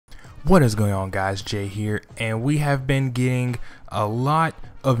What is going on, guys? Jay here, and we have been getting a lot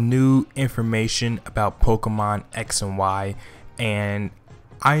of new information about Pokemon X and Y. And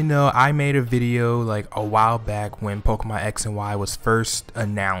I know I made a video like a while back when Pokemon X and Y was first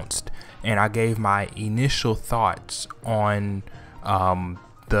announced, and I gave my initial thoughts on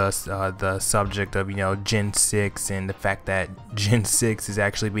the subject of Gen 6 and the fact that Gen 6 is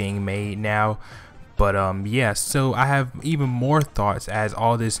actually being made now. But yeah, so I have even more thoughts as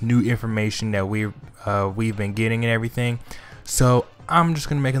all this new information that we've been getting and everything. So I'm just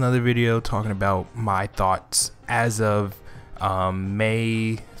gonna make another video talking about my thoughts as of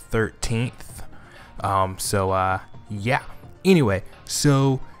May 13th. Yeah. Anyway,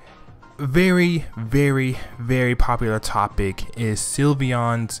 so very popular topic is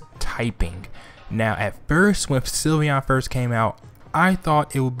Sylveon's typing. Now, at first, when Sylveon first came out, I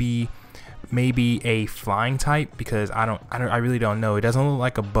thought it would be maybe a flying type, because I really don't know. It doesn't look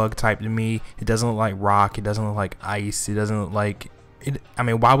like a bug type to me. It doesn't look like rock. It doesn't look like ice. It doesn't look like it. I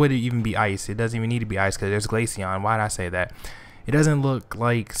mean, why would it even be ice? It doesn't even need to be ice because there's Glaceon. Why did I say that? It doesn't look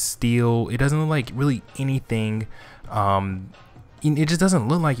like steel. It doesn't look like really anything. It just doesn't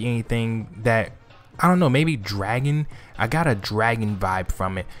look like anything that, I don't know, maybe dragon. I got a dragon vibe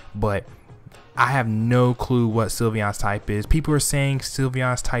from it, but I have no clue what Sylveon's type is. People are saying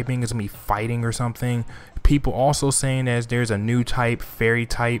Sylveon's typing is gonna be fighting or something. People also saying that there's a new type, fairy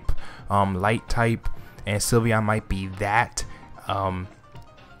type, light type, and Sylveon might be that,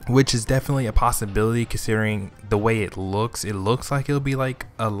 which is definitely a possibility considering the way it looks. It looks like it'll be like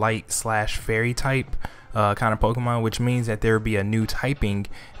a light slash fairy type kind of Pokemon, which means that there will be a new typing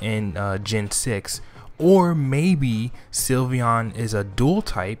in Gen 6. Or maybe Sylveon is a dual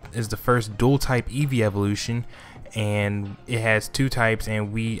type, is the first dual type Eevee evolution, and it has two types,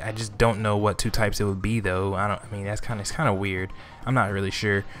 and I just don't know what two types it would be though. I mean, it's kind of weird. I'm not really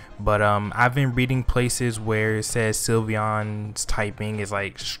sure, but I've been reading places where it says Sylveon's typing is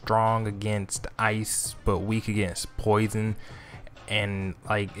like strong against ice but weak against poison, and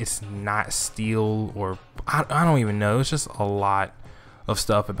like it's not steel, or I don't even know. It's just a lot of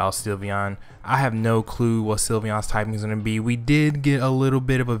stuff about Sylveon. I have no clue what Sylveon's typing is going to be. We did get a little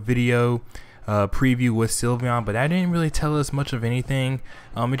bit of a video preview with Sylveon, but that didn't really tell us much of anything.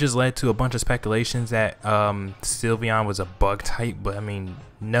 It just led to a bunch of speculations that Sylveon was a bug type, but I mean,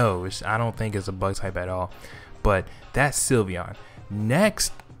 no, I don't think it's a bug type at all. But that's Sylveon.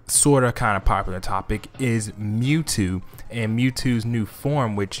 Next sort of kind of popular topic is Mewtwo and Mewtwo's new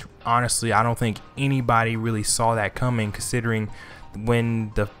form, which honestly I don't think anybody really saw that coming, considering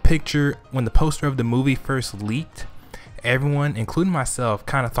when the poster of the movie first leaked, everyone, including myself,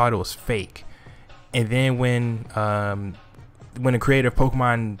 kind of thought it was fake. And then when the creator of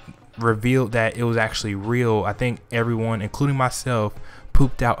Pokemon revealed that it was actually real, I think everyone, including myself,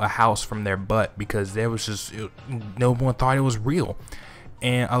 pooped out a house from their butt, because there was just no one thought it was real.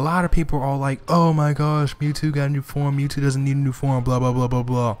 And a lot of people are all like, oh my gosh, Mewtwo got a new form, Mewtwo doesn't need a new form, blah blah blah blah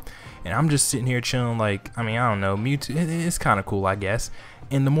blah. And I'm just sitting here chilling, like, I mean, I don't know, Mewtwo, it's kind of cool, I guess.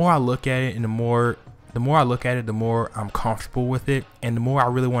 And the more I look at it, and the more I look at it, the more I'm comfortable with it, and the more I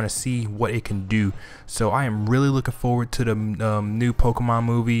really want to see what it can do. So I am really looking forward to the new Pokemon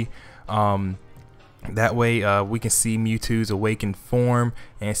movie. That way we can see Mewtwo's awakened form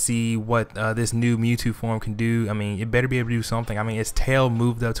and see what this new Mewtwo form can do. I mean, it better be able to do something. I mean, its tail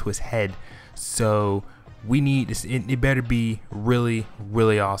moved up to its head, so we need this. It better be really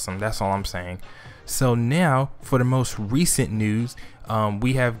awesome. That's all I'm saying. So now for the most recent news,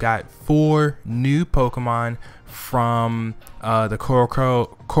 we have got 4 new Pokemon from the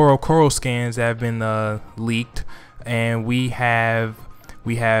Coral scans that have been leaked, and we have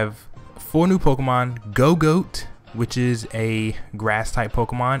 4 new Pokemon. Gogoat, which is a grass type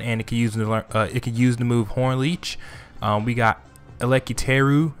Pokemon, and it can use the move Horn Leech. We got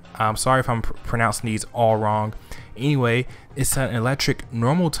Elekiteru. I'm sorry if I'm pronouncing these all wrong. Anyway, it's an electric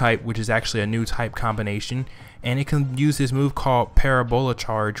normal type, which is actually a new type combination, and it can use this move called Parabola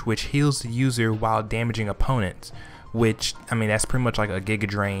Charge, which heals the user while damaging opponents. Which, I mean, that's pretty much like a Giga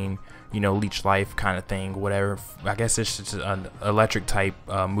Drain, leech life kind of thing, whatever. I guess it's just an electric type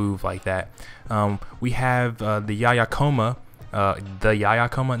move like that. We have the Yayakoma.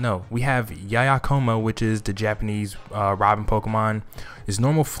 We have Yayakoma, which is the Japanese Robin Pokemon. Its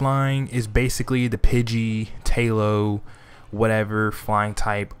normal flying is basically the Pidgey, Tailo, whatever flying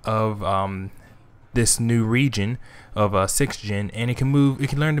type of this new region of 6th gen, and it can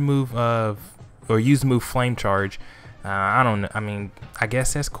learn to move or use the move Flame Charge. I don't know. I mean, I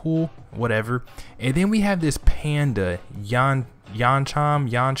guess that's cool. Whatever. And then we have this panda, Yancham,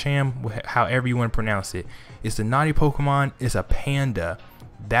 however you want to pronounce it. It's a naughty Pokemon. It's a panda,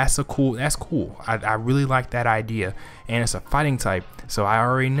 that's cool. I really like that idea, and it's a fighting type, so I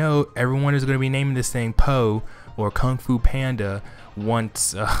already know everyone is going to be naming this thing Po or Kung Fu Panda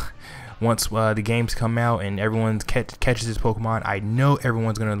once the games come out and everyone catches this Pokemon. I know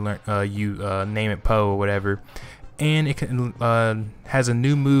everyone's going to learn name it Po or whatever, and it has a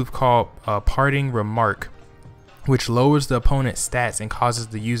new move called Parting Remark, which lowers the opponent's stats and causes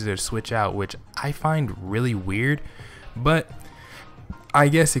the user to switch out, which I find really weird, but I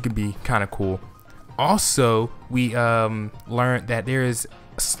guess it could be kind of cool. Also, we learned that there is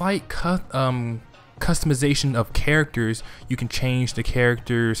a slight customization of characters. You can change the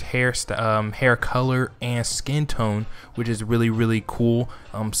character's hair color and skin tone, which is really cool.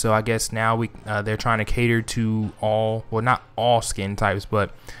 So I guess now they're trying to cater to all, well, not all skin types,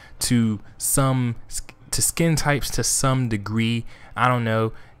 but to skin types to some degree. I don't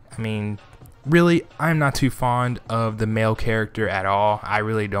know. I mean, really, I'm not too fond of the male character at all. I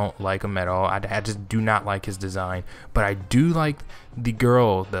really don't like him at all. I just do not like his design. But I do like the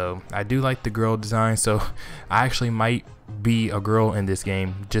girl, though. I do like the girl design, so I actually might be a girl in this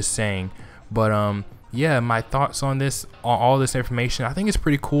game, just saying. But yeah, my thoughts on this, all this information, I think it's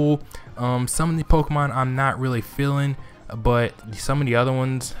pretty cool. Some of the Pokemon I'm not really feeling, but some of the other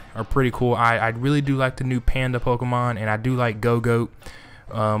ones are pretty cool. I really do like the new Panda Pokemon, and I do like Go-Goat.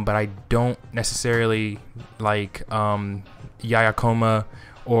 But I don't necessarily like Yayakoma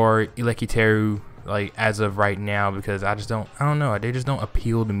or Elekiteru, like, as of right now, because I don't know, they just don't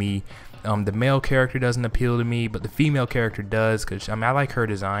appeal to me. The male character doesn't appeal to me, but the female character does, because I mean, I like her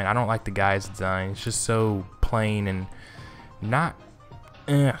design. I don't like the guy's design. It's just so plain and not,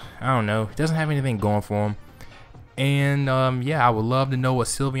 I don't know, it doesn't have anything going for him. And yeah, I would love to know what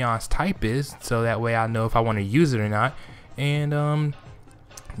Sylveon's type is, so that way I know if I want to use it or not. And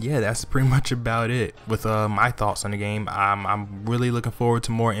yeah, that's pretty much about it with my thoughts on the game. I'm really looking forward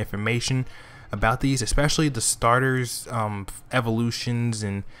to more information about these, especially the starters, evolutions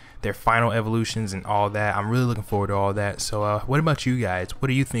and their final evolutions and all that. I'm really looking forward to all that. So what about you guys? What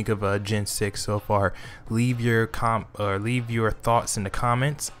do you think of Gen 6 so far? Leave your thoughts in the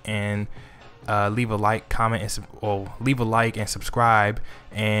comments, and leave a like, comment, and leave a like and subscribe.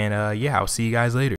 And yeah, I'll see you guys later.